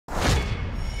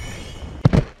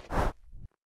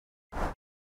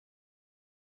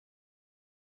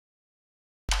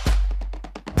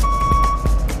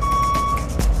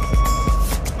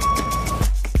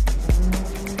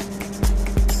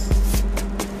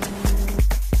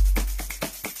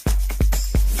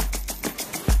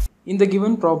In the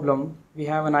given problem, we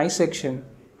have an I section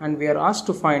and we are asked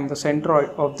to find the centroid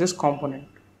of this component.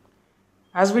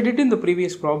 As we did in the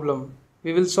previous problem,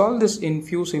 we will solve this in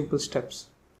few simple steps.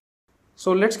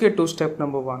 So let's get to step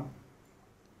number 1.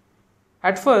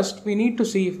 At first, we need to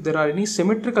see if there are any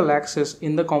symmetrical axes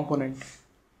in the component.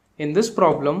 In this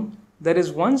problem, there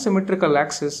is one symmetrical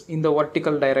axis in the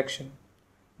vertical direction.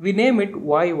 We name it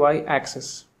YY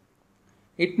axis.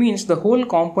 It means the whole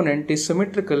component is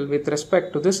symmetrical with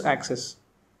respect to this axis.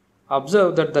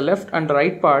 Observe that the left and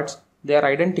right parts, they are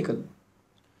identical.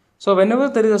 So whenever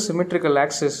there is a symmetrical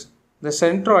axis, the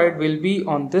centroid will be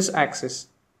on this axis,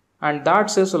 and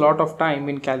that saves a lot of time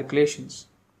in calculations.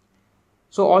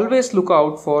 So always look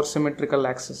out for symmetrical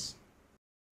axis.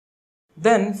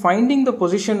 Then finding the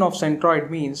position of centroid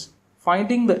means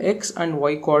finding the x and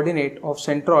y coordinate of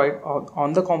centroid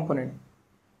on the component.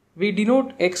 We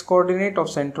denote x coordinate of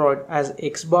centroid as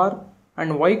x bar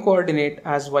and y coordinate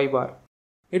as y bar.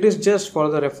 It is just for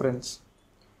the reference.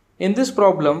 In this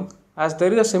problem, as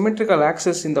there is a symmetrical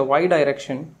axis in the y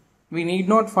direction, we need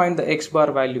not find the x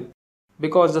bar value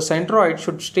because the centroid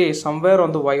should stay somewhere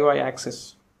on the YY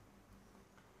axis.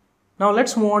 Now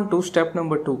let's move on to step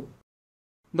number 2.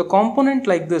 The component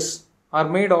like this are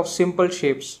made of simple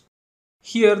shapes.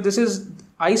 Here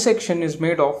I section is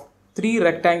made of 3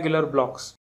 rectangular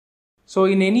blocks. So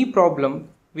in any problem,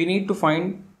 we need to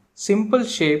find simple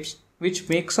shapes which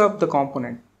makes up the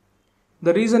component.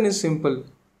 The reason is simple.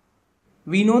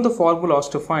 We know the formulas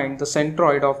to find the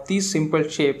centroid of these simple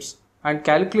shapes and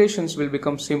calculations will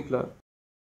become simpler.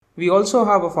 We also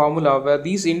have a formula where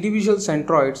these individual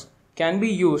centroids can be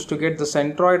used to get the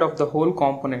centroid of the whole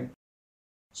component.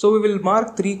 So we will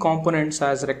mark 3 components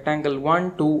as rectangle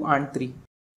 1, 2 and 3.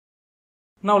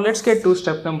 Now let's get to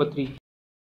step number 3.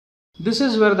 This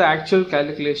is where the actual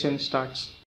calculation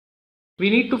starts. We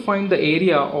need to find the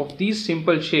area of these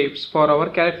simple shapes for our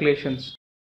calculations.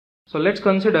 So let's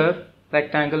consider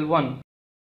rectangle 1.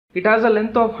 It has a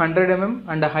length of 100 mm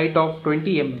and a height of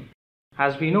 20 mm.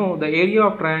 As we know, the area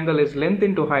of triangle is length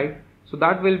into height, so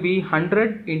that will be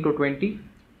 100 into 20.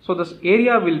 So this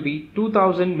area will be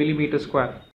 2000 mm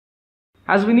square.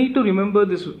 As we need to remember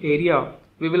this area,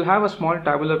 we will have a small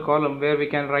tabular column where we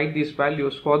can write these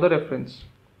values for the reference.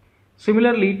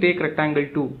 Similarly, take rectangle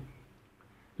 2.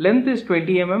 Length is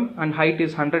 20 mm and height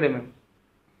is 100 mm.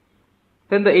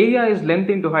 Then the area is length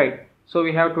into height. So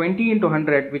we have 20 into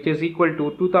 100 which is equal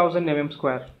to 2000 mm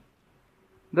square.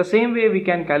 The same way we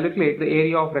can calculate the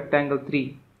area of rectangle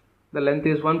 3. The length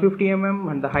is 150 mm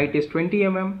and the height is 20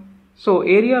 mm. So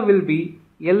area will be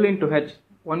L into H,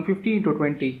 150 into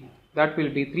 20, that will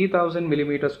be 3000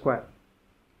 mm square.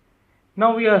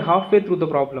 Now we are halfway through the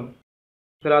problem.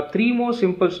 There are 3 more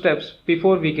simple steps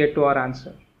before we get to our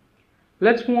answer.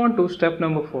 Let's move on to step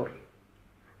number 4.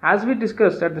 As we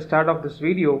discussed at the start of this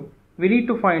video, we need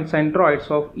to find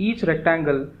centroids of each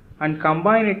rectangle and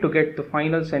combine it to get the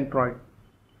final centroid.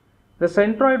 The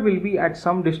centroid will be at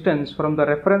some distance from the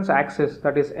reference axis,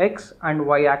 that is x and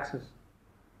y axis.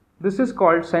 This is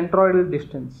called centroidal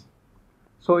distance.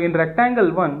 So in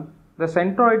rectangle 1, the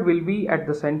centroid will be at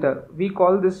the center. We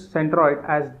call this centroid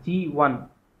as G1.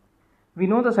 We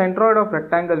know the centroid of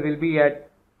rectangle will be at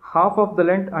half of the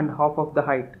length and half of the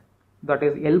height, that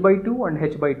is L by 2 and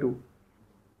H by 2.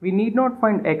 We need not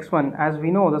find x1 as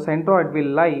we know the centroid will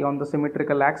lie on the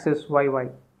symmetrical axis YY.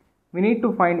 We need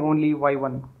to find only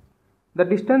y1. The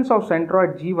distance of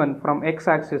centroid G1 from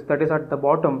x-axis, that is at the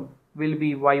bottom, will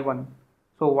be y1.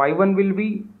 So y1 will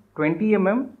be 20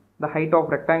 mm, the height of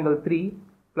rectangle 3,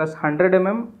 plus 100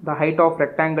 mm, the height of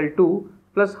rectangle 2,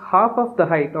 plus half of the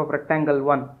height of rectangle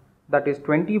 1, that is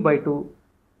 20 by 2,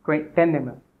 10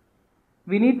 mm.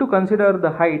 We need to consider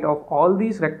the height of all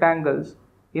these rectangles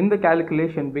in the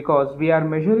calculation because we are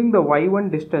measuring the y1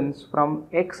 distance from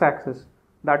x-axis,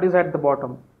 that is at the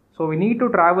bottom. So we need to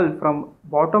travel from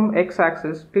bottom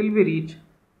x-axis till we reach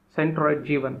centroid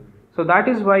G1. So that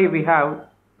is why we have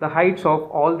the heights of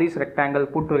all these rectangles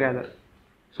put together.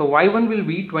 So y1 will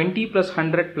be 20 plus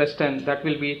 100 plus 10, that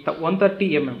will be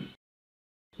 130 mm.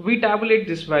 We tabulate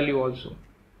this value also.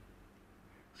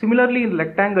 Similarly in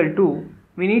rectangle 2,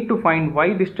 we need to find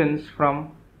y distance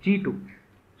from G2.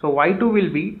 So y2 will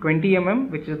be 20 mm,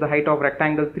 which is the height of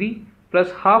rectangle 3,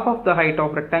 plus half of the height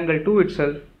of rectangle 2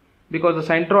 itself, because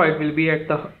the centroid will be at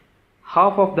the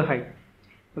half of the height.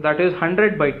 So that is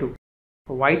 100 by 2.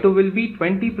 So y2 will be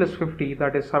 20 plus 50,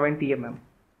 that is 70 mm.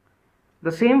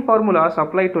 The same formulas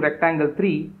apply to rectangle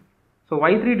 3. So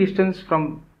y3 distance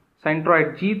from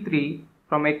centroid G3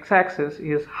 from x-axis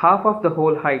is half of the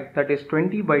whole height, that is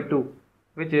 20 by 2,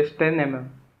 which is 10 mm.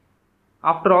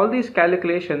 After all these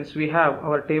calculations, we have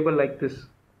our table like this.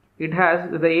 It has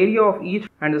the area of each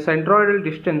and the centroidal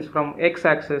distance from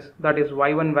x-axis, that is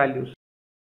y1 values.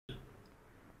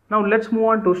 Now let's move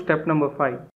on to step number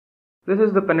 5. This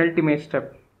is the penultimate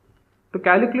step. To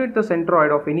calculate the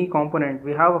centroid of any component,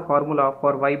 we have a formula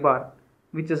for y bar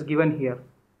which is given here.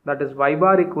 That is y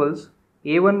bar equals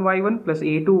a1y1 plus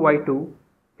a2y2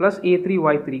 plus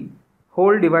a3y3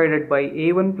 whole divided by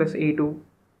a1 plus a2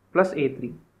 plus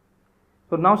a3.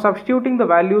 So now substituting the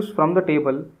values from the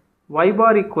table, y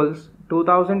bar equals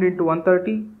 2000 into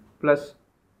 130 plus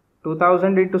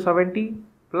 2000 into 70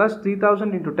 plus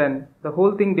 3000 into 10, the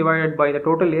whole thing divided by the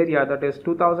total area, that is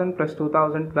 2000 plus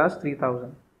 2000 plus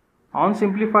 3000. On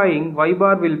simplifying, y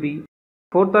bar will be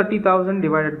 430,000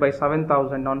 divided by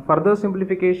 7000. On further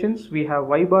simplifications, we have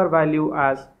y bar value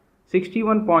as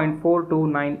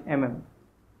 61.429 mm.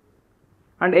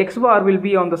 And x bar will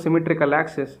be on the symmetrical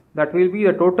axis, that will be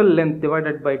the total length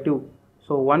divided by 2.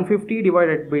 So 150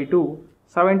 divided by 2,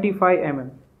 75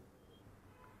 mm.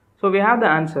 So we have the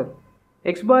answer.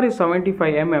 X bar is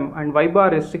 75 mm and y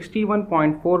bar is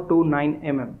 61.429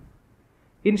 mm.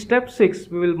 In step 6,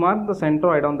 we will mark the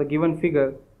centroid on the given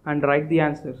figure and write the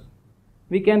answers.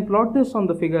 We can plot this on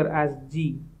the figure as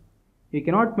G. We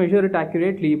cannot measure it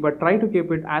accurately, but try to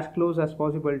keep it as close as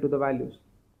possible to the values.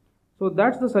 So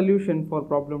that's the solution for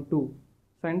problem 2,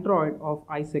 centroid of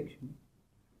I section.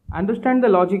 Understand the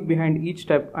logic behind each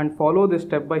step and follow this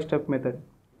step-by-step method,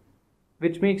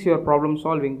 which makes your problem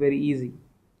solving very easy.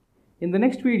 In the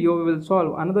next video, we will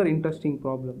solve another interesting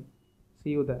problem.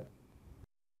 See you there.